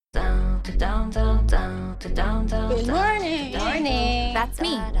Good morning. Morning. That's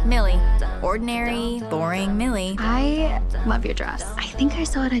me, Millie. Ordinary, boring Millie. I love your dress. I think I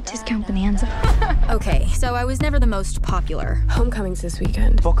saw it at Discount Bonanza. Okay, so I was never the most popular. Homecoming's this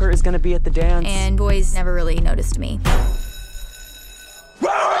weekend. Booker is gonna be at the dance. And boys never really noticed me.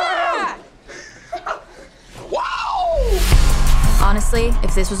 Wow! Honestly,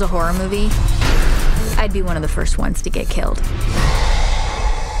 if this was a horror movie, I'd be one of the first ones to get killed.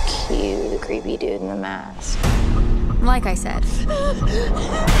 Cue the creepy dude in the mask. Like I said.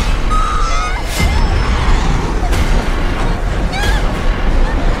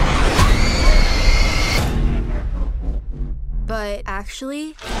 But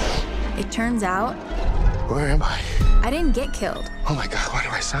actually, it turns out Where am I? I didn't get killed. Oh my God, why do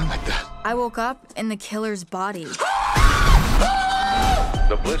I sound like that? I woke up in the killer's body. The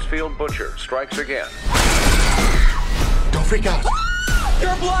Blissfield Butcher strikes again. Don't freak out.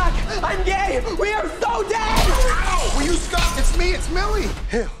 You're black! I'm gay! We are so dead! Ow! Will you stop? It's me, it's Millie.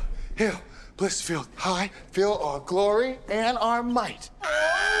 Hail, Blissfield. High, feel our glory and our might.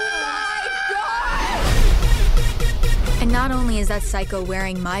 And not only is that psycho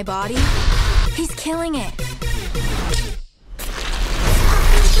wearing my body, he's killing it.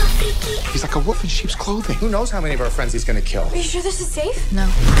 He's like a wolf in sheep's clothing. Who knows how many of our friends he's gonna kill? Are you sure this is safe? No.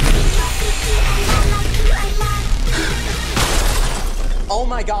 Oh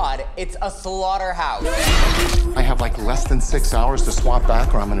my God, it's a slaughterhouse. I have like less than 6 hours to swap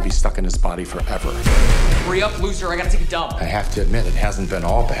back or I'm gonna be stuck in his body forever. Hurry up, loser, I gotta take a dump. I have to admit, it hasn't been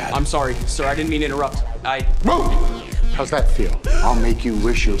all bad. I'm sorry, sir, I didn't mean to interrupt. Move! How's that feel? I'll make you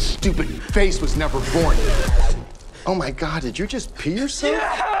wish your stupid face was never born. Oh my God, did you just pee yourself?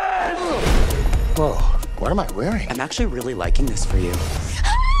 Yes! Whoa, what am I wearing? I'm actually really liking this for you.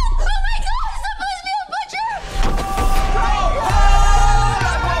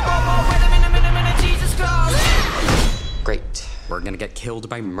 Great. We're gonna get killed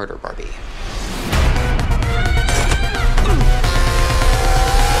by Murder Barbie.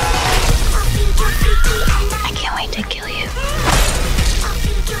 I can't wait to kill you.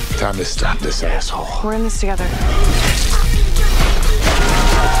 Time to stop this asshole. We're in this together.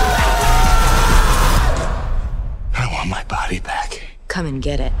 I want my body back. Come and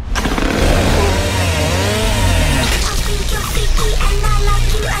get it.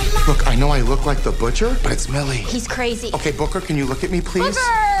 Look, I know I look like the butcher, but it's Millie. He's crazy. Okay, Booker, can you look at me, please?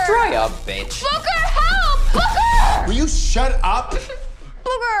 Dry up, bitch. Booker, help! Booker! Will you shut up?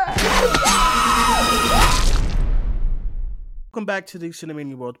 Welcome back to the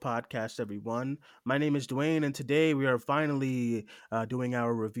Cinemania World Podcast, everyone. My name is Dwayne, and today we are finally doing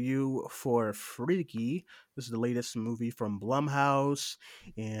our review for Freaky. This is the latest movie from Blumhouse.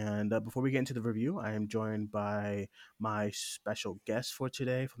 And before we get into the review, I am joined by my special guest for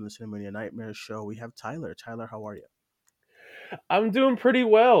today from the Cinemania Nightmare Show. We have Tyler. Tyler, how are you? I'm doing pretty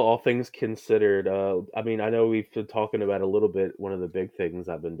well, all things considered. I mean, I know we've been talking about a little bit. One of the big things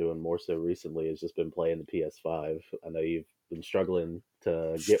I've been doing more so recently has just been playing the PS5. I know you've been struggling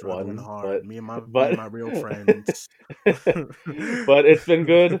to get one, hard. but Me and my real friends. but it's been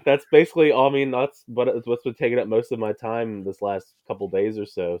good. That's basically all. I mean, that's what's been taking up most of my time this last couple days or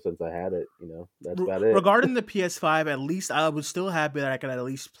so since I had it. You know, that's about it. Regarding the PS5, at least I was still happy that I could at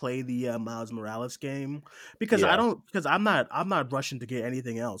least play the Miles Morales game because I'm not rushing to get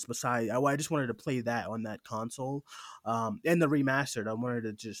anything else besides. I just wanted to play that on that console, and the remastered. I wanted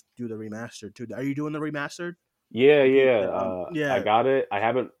to just do the remastered too. Are you doing the remastered? Yeah. Yeah. I got it. I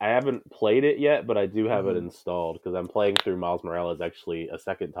haven't played it yet, but I do have it installed because I'm playing through Miles Morales actually a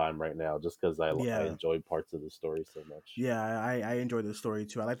second time right now, just because I enjoyed parts of the story so much. Yeah, I enjoyed the story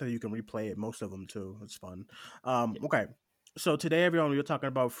too. I like that you can replay it, most of them too. It's fun. Okay. So today, everyone, we were talking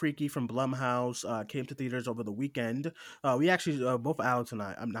about Freaky from Blumhouse. Came to theaters over the weekend. We actually, both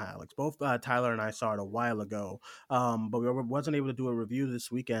Tyler and I saw it a while ago, but we wasn't able to do a review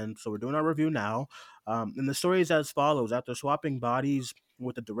this weekend, so we're doing our review now. And the story is as follows. After swapping bodies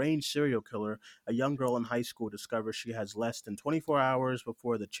with a deranged serial killer, a young girl in high school discovers she has less than 24 hours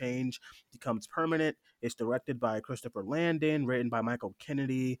before the change becomes permanent. It's directed by Christopher Landon, written by Michael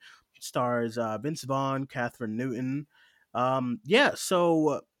Kennedy, stars Vince Vaughn, Catherine Newton.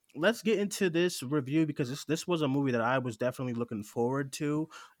 So let's get into this review because this was a movie that I was definitely looking forward to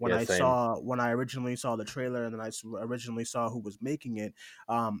when I originally saw the trailer, and then I originally saw who was making it.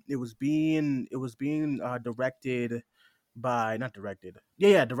 It was being directed by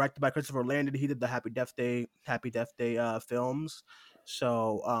Christopher Landon. He did the Happy Death Day films.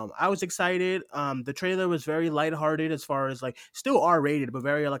 So I was excited. The trailer was very lighthearted as far as like still R-rated, but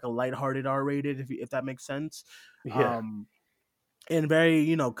very like a lighthearted R-rated, if that makes sense. Yeah. and very,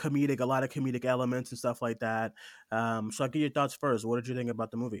 comedic, a lot of comedic elements and stuff like that. So I'll get your thoughts first. What did you think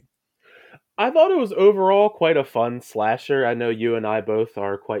about the movie? I thought it was overall quite a fun slasher. I know you and I both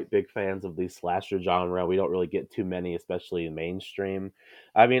are quite big fans of the slasher genre. We don't really get too many, especially in mainstream.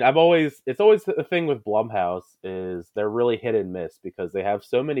 I mean, it's always the thing with Blumhouse is they're really hit and miss because they have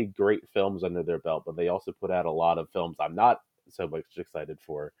so many great films under their belt, but they also put out a lot of films I'm not so much excited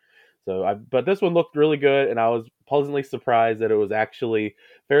for. But this one looked really good, and I was pleasantly surprised that it was actually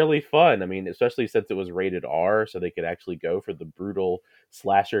fairly fun. I mean, especially since it was rated R, so they could actually go for the brutal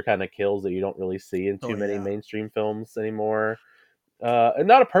slasher kind of kills that you don't really see in Oh too many yeah. mainstream films anymore. And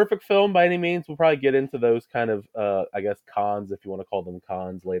not a perfect film by any means. We'll probably get into those kind of, I guess, cons, if you want to call them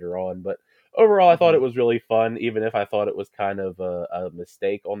cons later on. But overall, I thought Hmm. it was really fun, even if I thought it was kind of a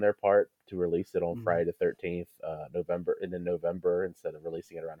mistake on their part to release it on Hmm. Friday the 13th, November, instead of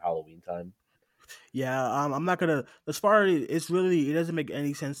releasing it around Halloween time. Yeah, I'm not gonna. As far as it's really, it doesn't make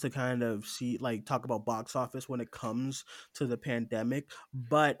any sense to kind of talk about box office when it comes to the pandemic.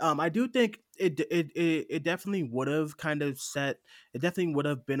 But I do think it definitely would have kind of set. It definitely would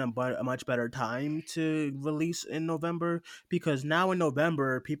have been a much better time to release in November, because now in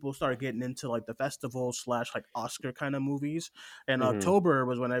November people start getting into like the festival slash like Oscar kind of movies, and Hmm. October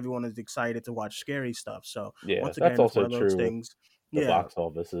was when everyone is excited to watch scary stuff. So Yeah, once that's again, it's one also of those true with things. the Yeah. box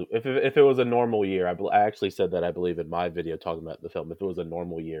office. If it was a normal year, I actually said that, I believe, in my video talking about the film. If it was a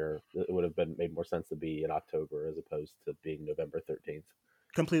normal year, it would have been made more sense to be in October as opposed to being November 13th.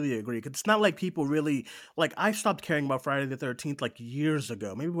 Completely agree. 'Cause it's not like people really like. I stopped caring about Friday the 13th like years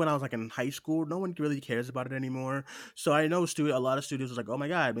ago. Maybe when I was like in high school, no one really cares about it anymore. So I know a lot of studios was like, "Oh my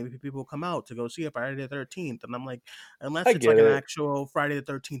god, maybe people will come out to go see a Friday the 13th," and I'm like, I unless it's get like an it. actual Friday the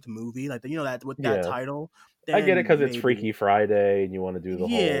 13th movie, like that with that Yeah, title, I get it then because it's maybe. Freaky Friday and you want to do the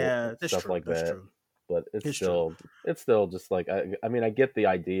whole Yeah, that's stuff true. like That's that. true. But It's true. it's still just like, I mean, I get the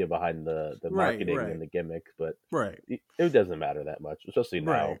idea behind the Right. marketing Right. and the gimmick, but Right. it doesn't matter that much, especially now.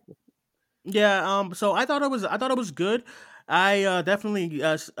 Right. Yeah, so I thought it was good. I definitely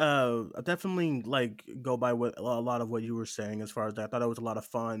like go by what a lot of what you were saying as far as that. I thought it was a lot of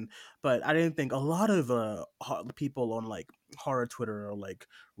fun, but I didn't think a lot of people on like horror Twitter are like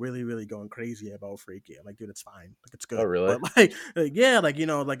really really going crazy about Freaky. I'm like, dude, it's fine, like it's Oh, good, really? but like yeah, like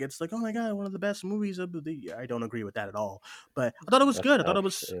like it's like, oh my god, one of the best movies of the year. I don't agree with that at all, but I thought it was That's good. I thought it tough.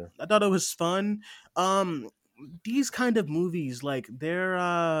 was Yeah. I thought it was fun. Um, these kind of movies, like they're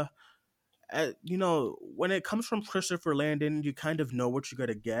when it comes from Christopher Landon, you kind of know what you're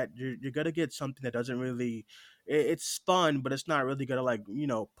gonna get. You're gonna get something that doesn't really. It's fun, but it's not really gonna like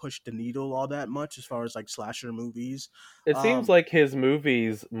push the needle all that much as far as like slasher movies. It seems Um, like his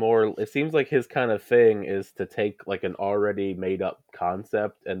movies more. It seems like his kind of thing is to take like an already made up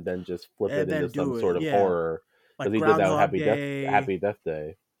concept and then just flip and it into then some do it, sort of yeah, horror. Because like he did that with Groundhog Day. Happy Death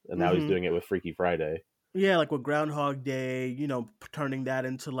Day, and now he's Mm-hmm. doing it with Freaky Friday. Yeah, like with Groundhog Day, turning that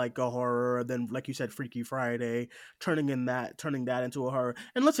into like a horror, then like you said, Freaky Friday, turning that into a horror.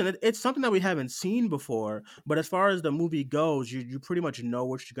 And listen, it's something that we haven't seen before, but as far as the movie goes, you pretty much know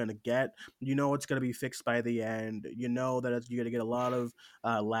what you're gonna get. You know it's gonna be fixed by the end. You know that you're gonna get a lot of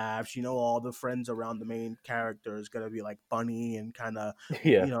laughs. You know all the friends around the main character is gonna be like funny and kind of,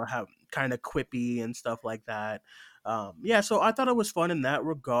 Yeah, have kind of quippy and stuff like that. Yeah, so I thought it was fun in that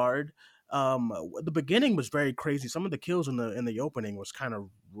regard. The beginning was very crazy. Some of the kills in the opening was kind of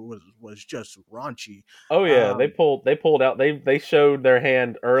was just raunchy. oh yeah, Um, they pulled out, they showed their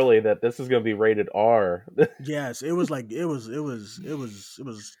hand early that this is going to be rated R. yes, it was like it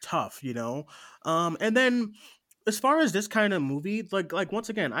was tough. And then as far as this kind of movie, like once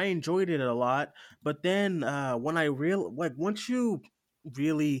again, I enjoyed it a lot. But then when I real like once you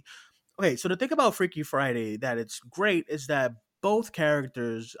really okay, so the thing about Freaky Friday that it's great is that both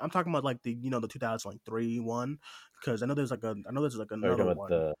characters. I'm talking about like the 2003 one, because I know there's like Are you another talking about one.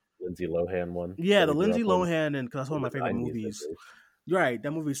 the Lindsay Lohan one Yeah, that the we grew Lindsay up with Lohan, and because that's one in of my the favorite '90s, I movies. believe? You're right.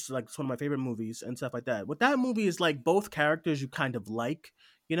 That movie's like it's one of my favorite movies and stuff like that. With that movie is like both characters you kind of like,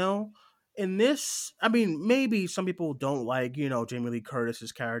 you know. In this, I mean, maybe some people don't like, Jamie Lee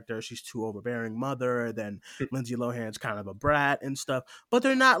Curtis's character. She's too overbearing mother. Then Lindsay Lohan's kind of a brat and stuff. But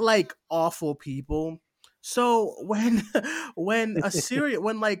they're not like awful people. So when when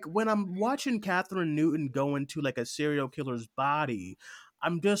I'm watching Catherine Newton go into like a serial killer's body,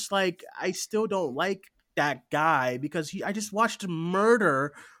 I'm just like I still don't like that guy because I just watched him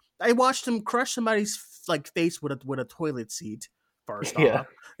murder. I watched him crush somebody's like face with a toilet seat. First Yeah. off,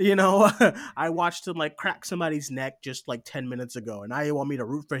 I watched him like crack somebody's neck just like 10 minutes ago, and now you want me to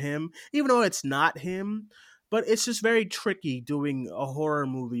root for him, even though it's not him. but it's just very tricky doing a horror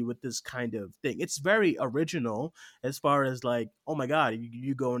movie with this kind of thing. It's very original as far as like, oh my god,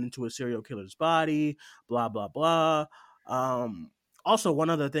 you going into a serial killer's body, blah blah blah. Also, one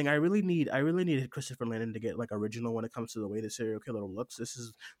other thing, I really need Christopher Landon to get like original when it comes to the way the serial killer looks.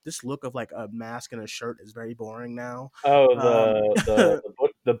 This look of like a mask and a shirt is very boring now. Oh, Um,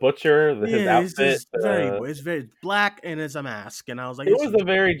 the butcher, his yeah, it's outfit. just it's very black and it's a mask, and I was like, It this was is a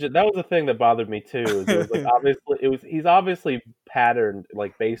very that was the thing that bothered me too. Is it was like obviously he's obviously patterned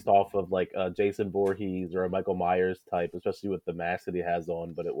like based off of like Jason Voorhees or a Michael Myers type, especially with the mask that he has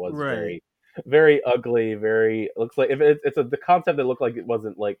on. But it was right. very ugly. Very looks like if the concept that looked like it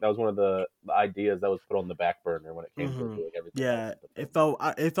wasn't like that was one of the ideas that was put on the back burner when it came to Hmm. doing everything else. Yeah, it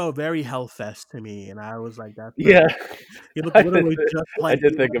felt very Hellfest to me, and I was like, that's Yeah, he looked I did, literally just I like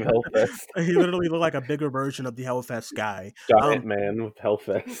did think of Hellfest, he literally looked like a bigger version of the Hellfest guy. giant man with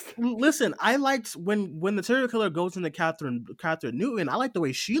Hellfest. Listen, I liked when the serial killer goes into Catherine Newton. I liked the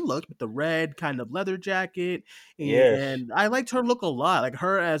way she looked with the red kind of leather jacket, Yes. and I liked her look a lot. Like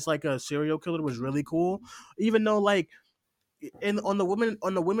her as like a serial killer was really cool. Even though like on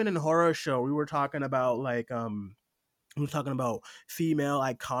the women in horror show, we were talking about like we were talking about female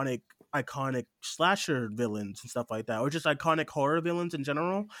iconic slasher villains and stuff like that, or just iconic horror villains in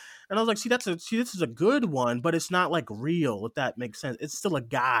general. And I was like, see, this is a good one, but it's not like real, if that makes sense. It's still a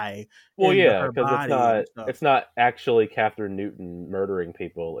guy Well, in yeah, her because body and stuff. it's not actually Catherine Newton murdering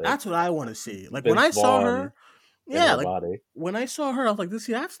people. That's It's what I want to see. Like when Vince I saw Vaughn her, in yeah, her like body. when I saw her, I was like,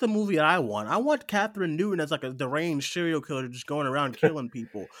 "See, that's the movie that I want. I want Catherine Newton as like a deranged serial killer just going around killing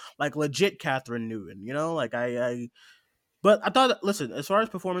people, like legit Catherine Newton. You know, like I But I thought, listen, as far as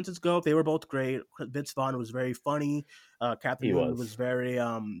performances go, they were both great. Vince Vaughn was very funny. Catherine He Newton was. was very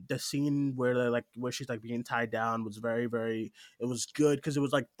the scene where where she's like being tied down was very it was good because it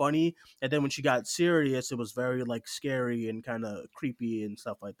was like funny, and then when she got serious, it was very like scary and kind of creepy and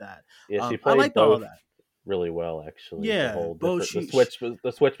stuff like that. Yeah, she I played liked all of both that. really well, actually. The Yeah, whole both different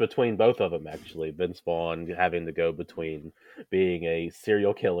the switch between both of them, actually. Vince Vaughn having to go between being a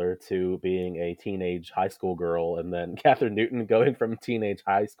serial killer to being a teenage high school girl, and then Catherine Newton going from teenage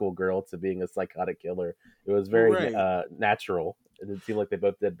high school girl to being a psychotic killer. It was very right. natural. It seemed like they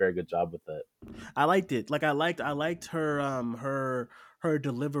both did a very good job with it. I liked it. Like I liked her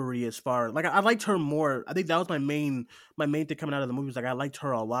delivery as far like I liked her more. I think that was my main thing coming out of the movie was like I liked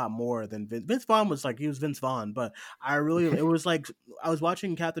her a lot more than Vince Vaughn was like he was Vince Vaughn, but I really it was like I was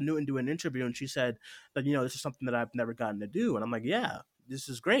watching Catherine Newton do an interview and she said that this is something that I've never gotten to do, and I'm like, yeah, this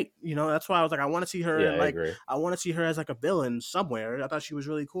is great. That's why I was like I want to see her Yeah, in, I like agree. I want to see her as like a villain somewhere. I thought she was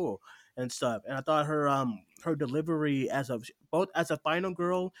really cool and stuff, and I thought her delivery both as a final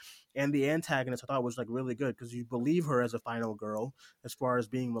girl and the antagonist I thought was like really good because you believe her as a final girl as far as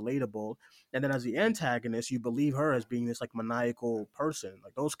being relatable, and then as the antagonist you believe her as being this like maniacal person.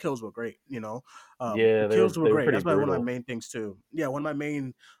 Like those kills were great. Yeah, The kills were they were great. pretty That's probably one of my brutal. main things too. Yeah, one of my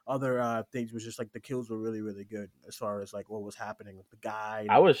main other things was just like the kills were really good as far as like what was happening with the guy.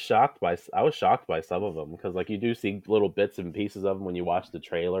 I was shocked by some of them because like you do see little bits and pieces of them when you watch the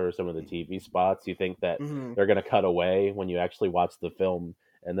trailer or some of the TV spots. You think that Hmm. they're gonna cut away when you actually watch the film,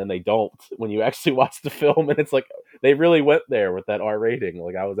 and then they don't when you actually watch the film, and it's like they really went there with that R rating.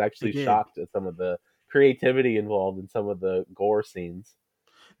 Like I was They actually did. shocked at some of the creativity involved in some of the gore scenes.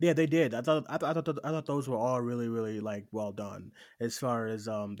 Yeah, they did. I thought those were all really like well done as far as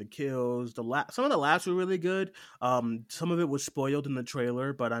the kills. Some of the laughs were really good. Some of it was spoiled in the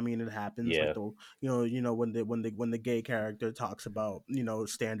trailer, but I mean it happens. Like Yeah, the when the gay character talks about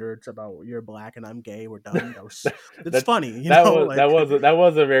standards about you're black and I'm gay, we're done. It's that funny, like that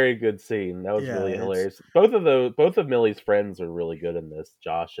was a very good scene. That was yeah, really it's hilarious. Both of Millie's friends are really good in this.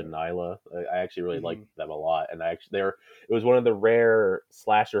 Josh and Nyla. I actually really liked mhm. them a lot, and it was one of the rare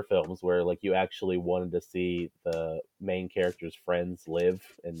slasher films where like you actually wanted to see the main character's friends live,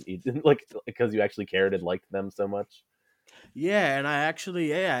 and you didn't like because you actually cared and liked them so much. Yeah, and I actually,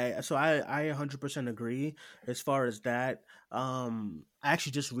 so I 100% agree as far as that. I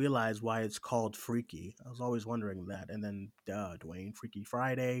actually just realized why it's called Freaky. I was always wondering that, and then Dwayne, Freaky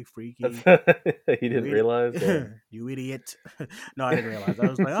Friday, Freaky, You you didn't idiot, realize, yeah. you idiot. No, I didn't realize. I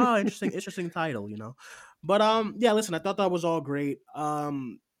was like, oh, interesting title. But yeah, listen, I thought that was all great.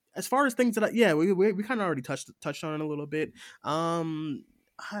 As far as things that yeah, we kind of already touched on it a little bit.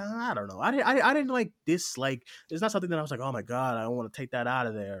 I don't know. I didn't like dislike. It's not something that I was like, oh my god, I don't want to take that out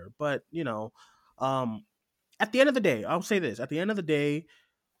of there. But um, at the end of the day, I'll say this: at the end of the day,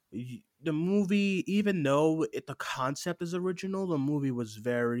 the movie, even though the concept is original, the movie was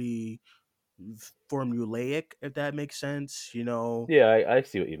very formulaic, if that makes sense. You know, Yeah, I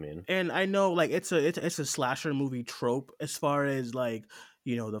see what you mean. and I know like it's a slasher movie trope as far as like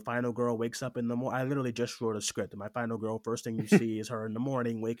the final girl wakes up in the morning. I literally just wrote a script, and my final girl, first thing you see is her in the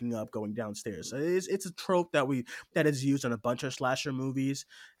morning waking up, going downstairs. So it's a trope that is used in a bunch of slasher movies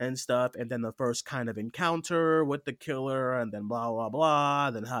and stuff. And then the first kind of encounter with the killer, and then blah blah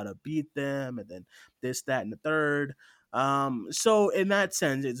blah, then how to beat them, and then this, that, and the third. So in that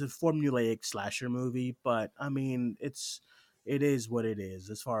sense, it's a formulaic slasher movie, but I mean, it is what it is.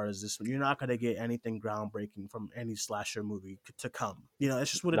 As far as this, you're not gonna get anything groundbreaking from any slasher movie to come.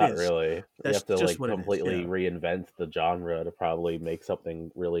 It's just what it Not is. really. You That's have to just like what it is. completely Yeah. reinvent the genre to probably make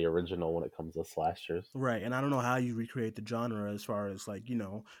something really original when it comes to slashers. Right, and I don't know how you recreate the genre as far as like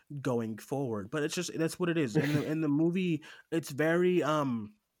going forward, but that's what it is. In the movie, it's very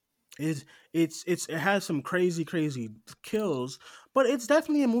is it has some crazy kills, but it's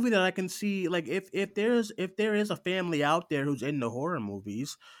definitely a movie that I can see. Like if there is a family out there who's into horror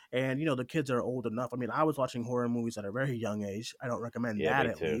movies, and the kids are old enough. I mean, I was watching horror movies at a very young age. I don't recommend Yeah, that me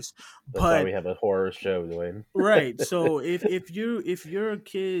at too. least. That's why But we have a horror show, Dwayne. right, so if your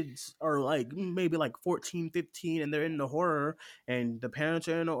kids are like maybe like 14, 15, and they're into horror, and the parents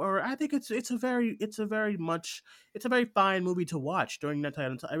are into horror, I think it's a very fine movie to watch during that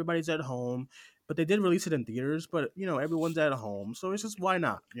time. Everybody's at home, but they did release it in theaters. But everyone's at home, so it's just, why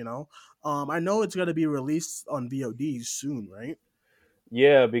not? I know it's gonna be released on VOD soon, right?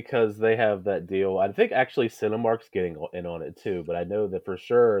 Yeah, because they have that deal. I think actually Cinemark's getting in on it too, but I know that for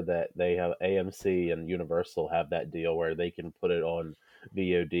sure that they have AMC and Universal have that deal where they can put it on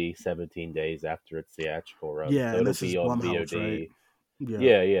VOD 17 days after its theatrical run. Yeah, So and it'll this is be on Blumhouse, right? VOD.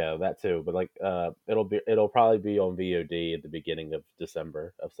 Yeah. Yeah, that too. But like it'll probably be on VOD at the beginning of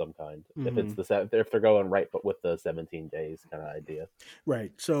December of some kind. If it's Hmm. if they're going right but with the 17 days kind of idea.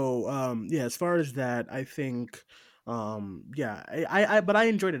 Right. So, yeah, as far as that, I think, yeah, but I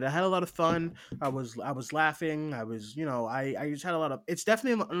enjoyed it. I had a lot of fun. I was laughing. I just had a lot of. It's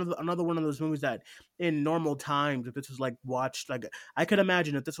definitely another one of those movies that, in normal times, if this was like watched, like I could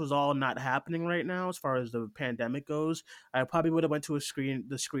imagine if this was all not happening right now, as far as the pandemic goes, I probably would have went to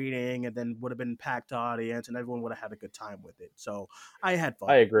the screening, and then would have been packed audience, and everyone would have had a good time with it. So I had fun.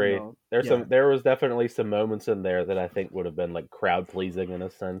 I agree. Yeah. There was definitely some moments in there that I think would have been like crowd pleasing in a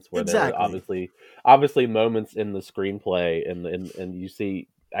sense, where there were Exactly. obviously moments in the screenplay and you see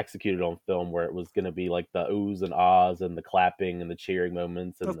executed on film where it was going to be like the oohs and ahs and the clapping and the cheering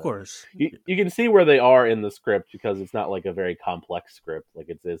moments and Of course. you can see where they are in the script because it's not like a very complex script, like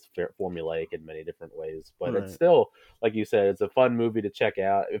it is formulaic in many different ways, but it's Right. still, like you said, it's a fun movie to check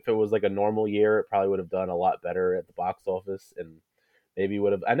out. If it was like a normal year, it probably would have done a lot better at the box office and maybe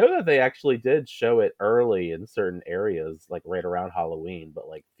would have. I know that they actually did show it early in certain areas, like right around Halloween, but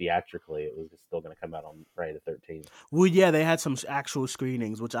like theatrically, it was still going to come out on Friday the 13th. Well, yeah, they had some actual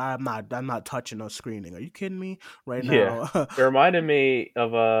screenings, which I'm not touching a screening. Are you kidding me right Yeah, now? it reminded me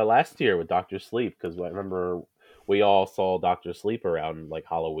of last year with Doctor Sleep because I remember we all saw Doctor Sleep around like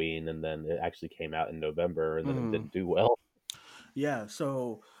Halloween, and then it actually came out in November, and then it Mhm. didn't do well. Yeah,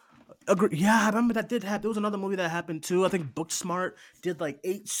 so agree. Yeah, I remember that did happen. There was another movie that happened too. I think Booksmart did like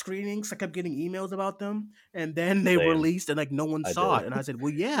 8 screenings. I kept getting emails about them, and then they Same, released, and like no one I saw did. it. And I said,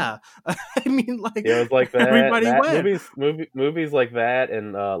 "Well, yeah." I mean, like Yeah, it was like that. everybody That went. movies like that,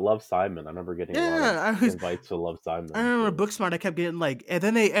 and Love Simon. I remember getting a lot of Yeah, I was. invites to Love I Simon remember too. Booksmart. I kept getting like, and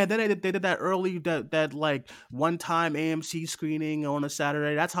then they did that early that like one time AMC screening on a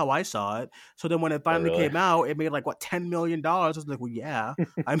Saturday. That's how I saw it. So then when it Oh, finally really? came out, it made like what $10 million. I was like, well, yeah.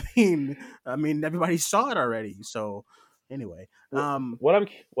 I mean, everybody saw it already. So anyway, Wh- what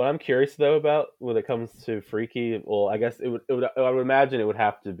I'm curious though about when it comes to Freaky, well, I guess I would imagine it would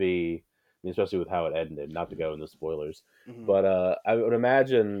have to be, I mean, especially with how it ended. Not to go into spoilers, mhm. but I would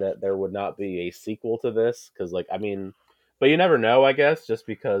imagine that there would not be a sequel to this because, like, I mean, but you never know. I guess just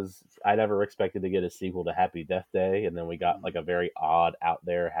because I never expected to get a sequel to Happy Death Day, and then we got like a very odd out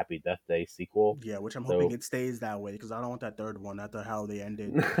there Happy Death Day sequel. Yeah, which I'm hoping So it stays that way because I don't want that third one after how they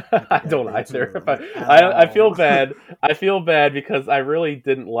ended Happy I Death don't Day either. 2, like at I feel all. bad. I feel bad because I really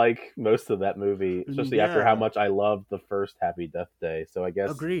didn't like most of that movie, especially after how Yeah, much I loved the first Happy Death Day. So I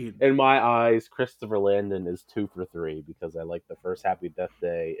guess agreed. in my eyes, Christopher Landon is 2 for 3 because I like the first Happy Death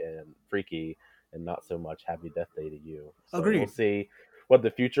Day and Freaky, and not so much Happy Death Day to You. So we'll Agreed. see what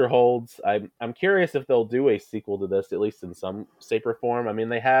the future holds. I'm curious if they'll do a sequel to this, at least in some shape or form. I mean,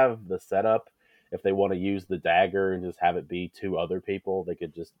 they have the setup, if they want to use the dagger and just have it be two other people, they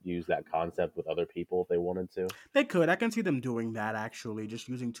could just use that concept with other people if they wanted to. They could. I can see them doing that actually, just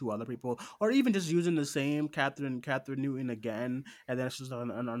using two other people, or even just using the same Catherine Newton again, and then it's just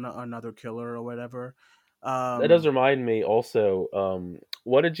another killer or whatever. That does remind me also.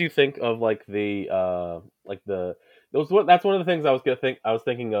 What did you think of like that's one of the things I was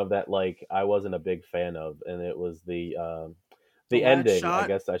thinking of that like I wasn't a big fan of, and it was the The last ending. shot? I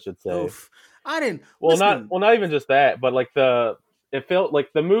guess I should say. Oof. I didn't. Well, listen, not even just that, but like it felt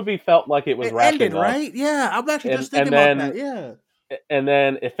like the movie felt like it was it wrapping ended up, right. Yeah, I'm actually just and thinking about then that. Yeah. and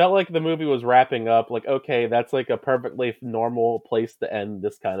then it felt like the movie was wrapping up. Like, okay, that's like a perfectly normal place to end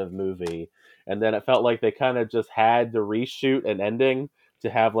this kind of movie. And then it felt like they kind of just had to reshoot an ending to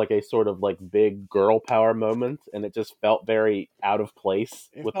have like a sort of like big girl power moment, and it just felt very out of place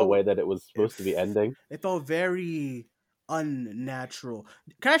with the way that it was supposed to be ending. It felt very unnatural.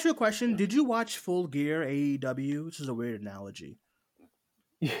 Can I ask you a question? Did you watch Full Gear AEW? This is a weird analogy.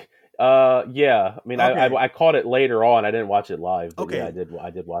 Yeah. I mean, Okay. I caught it later on. I didn't watch it live, but Okay. yeah, I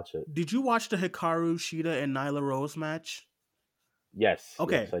did watch it. Did you watch the Hikaru Shida and Nyla Rose match? Yes.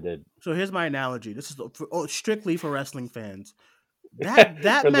 Okay. Yes, I did. So here's my analogy. This is strictly for wrestling fans.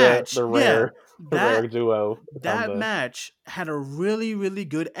 That For match, the rare duo. that combo. match had a really, really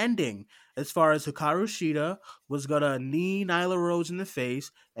good ending. As far as Hikaru Shida was gonna knee Nyla Rose in the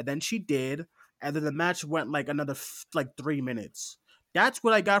face, and then she did, and then the match went like another 3 minutes. That's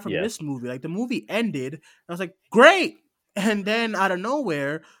what I got from Yeah. this movie. Like the movie ended, I was like, great, and then out of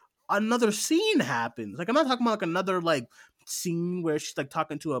nowhere, another scene happens. Like I'm not talking about like another like scene where she's like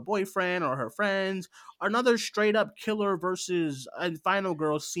talking to a boyfriend or her friends. Another straight up killer versus a final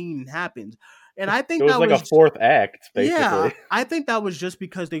girl scene happens. And I think It was that like was a fourth act, basically. yeah, I think that was just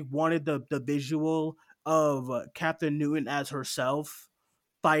because they wanted the visual of Captain Newton as herself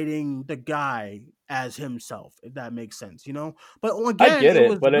fighting the guy as himself, if that makes sense, you know? But again, I get it it,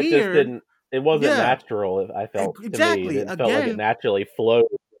 was but it just weird. didn't. It wasn't Yeah. natural. I felt to me, Exactly. it felt like it Again, naturally flowed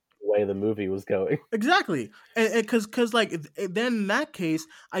the way the movie was going. exactly, and because like then in that case,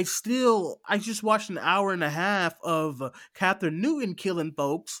 I just watched an hour and a half of Catherine Newton killing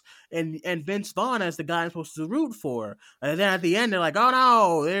folks, and Vince Vaughn as the guy I'm supposed to root for, and then at the end they're like, oh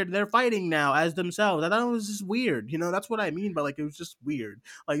no, they're fighting now as themselves. I thought it was just weird, you know. That's what I mean by like it was just weird.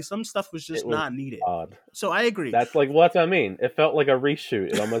 Like some stuff was just It was not needed. odd. So I agree. That's like, well, that's what I mean. It felt like a reshoot.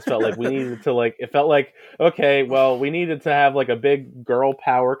 It almost felt like we needed to like. It felt like, okay, well, we needed to have like a big girl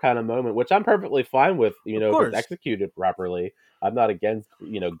power kind of moment, which I'm perfectly fine with. You Of know, if course. it's executed properly. I'm not against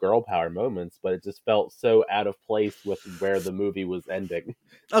girl power moments, but it just felt so out of place with where the movie was ending.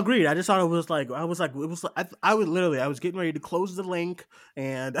 Agreed. I just thought it was like I was getting ready to close the link,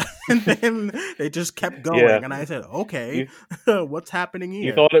 and then they just kept going, Yeah. and I said, okay, what's happening here?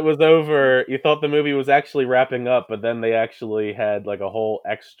 You thought it was over. You thought the movie was actually wrapping up, but then they actually had like a whole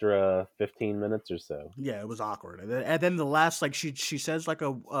extra 15 minutes or so. Yeah, it was awkward, and then the last like she says like a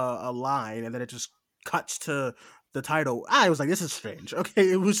line, and then it just cuts to the title. I was like, this is strange.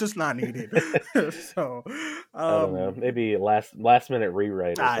 Okay, it was just not needed. So I don't know. Maybe last minute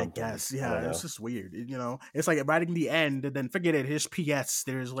rewrite or I something. guess, I yeah, don't know. it's just weird. You know, it's like writing the end and then forget it. Here's PS.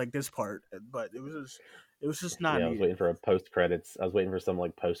 There's like this part, but it was just not Yeah, I was needed. waiting for a post credits. I was waiting for some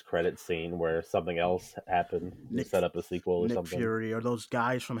like post credit scene where something else happened to Nick- set up a sequel or Nick something. Fury or those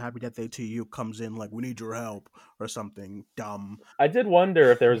guys from Happy Death Day to You comes in like, we need your help or something dumb. I did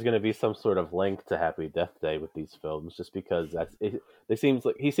wonder if there was going to be some sort of link to Happy Death Day with these films, just because he seems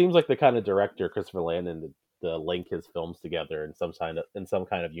like the kind of director, Christopher Landon, to link his films together in some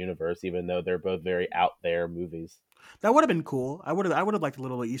kind of universe, even though they're both very out there movies. That would have been cool. I would have liked a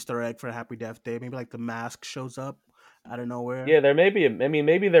little Easter egg for Happy Death Day. Maybe like the mask shows up out of nowhere. Yeah, there may be. I mean,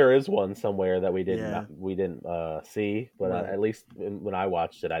 maybe there is one somewhere that we didn't Yeah. see, but Right. at least when I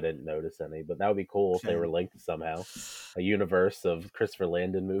watched it, I didn't notice any. But that would be cool if they were Same. linked somehow. A universe of Christopher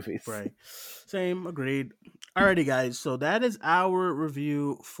Landon movies. Right. Same. Agreed. Alrighty, guys. So that is our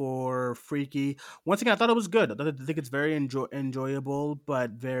review for Freaky. Once again, I thought it was good. I think it's very enjoyable,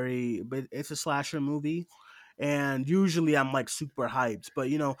 but it's a slasher movie. And usually I'm like super hyped, but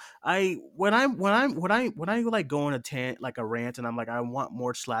you know, when I like go on a rant, and I'm like, I want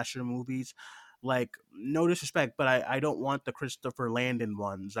more slasher movies. Like, no disrespect, but I don't want the Christopher Landon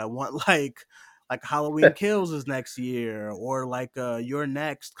ones. I want like Halloween Kills is next year, or like You're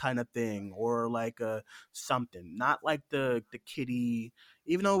Next kind of thing, or like something. Not like the Kitty,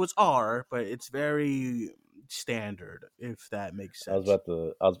 even though it's R, but it's very standard, if that makes sense. I was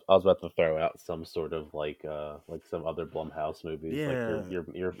about to throw out some sort of like some other Blumhouse movies, Yeah. like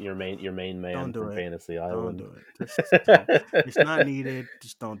your main man Don't do from it. Fantasy Don't Island. do it. Just don't. It's not needed.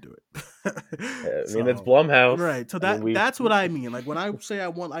 Just don't do it. I mean, it's Blumhouse, right? So I mean, that's what I mean. Like when I say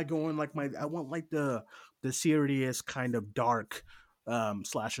I go in like I want like the serious kind of dark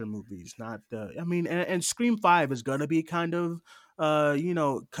slasher movies, not the. I mean, and Scream 5 is gonna be kind of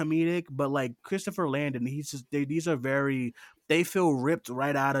comedic, but like Christopher Landon, these are very, they feel ripped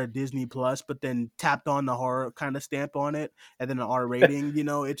right out of Disney Plus, but then tapped on the horror kind of stamp on it, and then an R rating.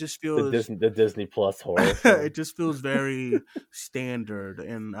 It just feels the Disney Plus horror. it just feels very standard,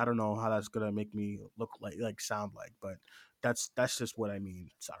 and I don't know how that's gonna make me look like sound like, but that's just what I mean.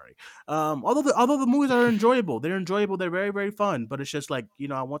 Sorry. Although the movies are enjoyable, they're very, very fun, but it's just like,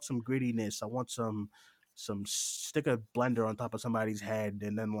 I want some grittiness. I want some stick a blender on top of somebody's head,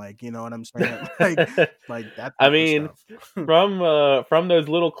 and then like, you know what I'm saying? like that. I mean, from those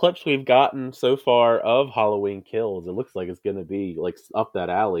little clips we've gotten so far of Halloween Kills, it looks like it's gonna be like up that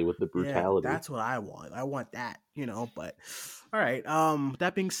alley with the brutality. Yeah, that's what I want. I want that, but all right.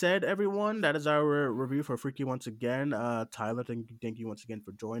 That being said, everyone, that is our review for Freaky once again. Tyler, thank you once again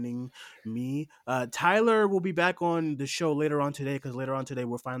for joining me. Tyler will be back on the show later on today, because later on today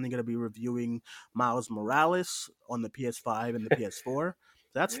we're finally going to be reviewing Miles Morales on the PS5 and the PS4.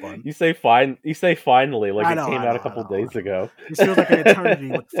 That's fun. You say finally, like it came out a couple days ago. It feels like an eternity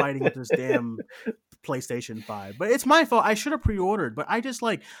with fighting with this damn PlayStation 5. But it's my fault. I should have pre-ordered, but I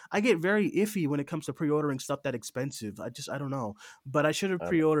get very iffy when it comes to pre-ordering stuff that expensive. I don't know. But I should have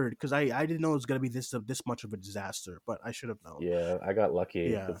pre-ordered, because I didn't know it was gonna be this much of a disaster. But I should have known. Yeah, I got lucky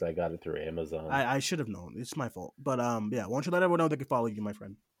because I got it through Amazon. I should have known. It's my fault. But yeah, why don't you let everyone know they can follow you, my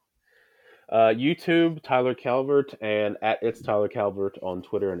friend? YouTube, Tyler Calvert, and at It's Tyler Calvert on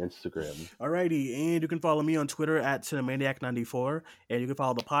Twitter and Instagram. Alrighty, and you can follow me on Twitter at Cinemaniac94, and you can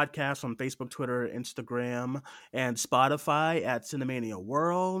follow the podcast on Facebook, Twitter, Instagram, and Spotify at Cinemania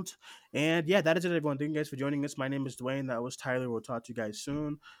World. And yeah, that is it, everyone. Thank you guys for joining us. My name is Dwayne. That was Tyler. We'll talk to you guys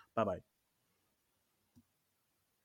soon. Bye-bye.